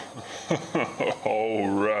All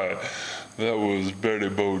right, that was Betty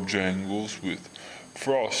Bojangles with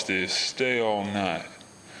Frosty Stay All Night.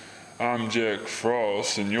 I'm Jack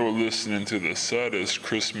Frost, and you're listening to the saddest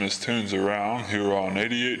Christmas tunes around here on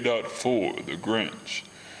 88.4 The Grinch.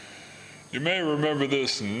 You may remember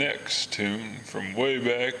this next tune from way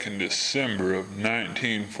back in December of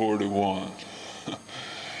 1941.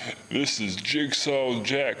 This is Jigsaw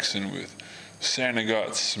Jackson with Santa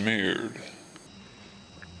Got Smeared.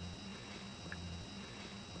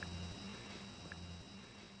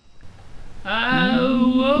 I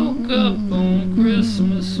woke up on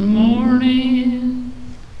Christmas morning,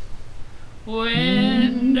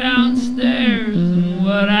 went downstairs, and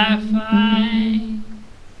what I find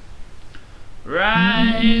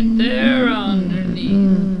right there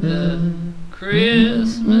underneath the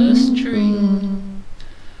Christmas tree,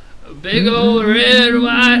 a big old red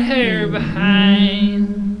white hair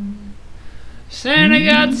behind. Santa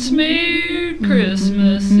got smeared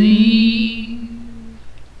Christmas Eve.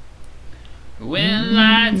 When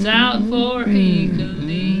lights out for he could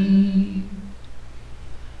leave.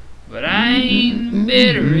 But I ain't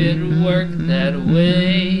bitter, it'll work that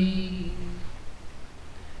way.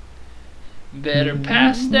 Better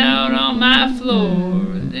passed out on my floor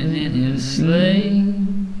than in his sleigh.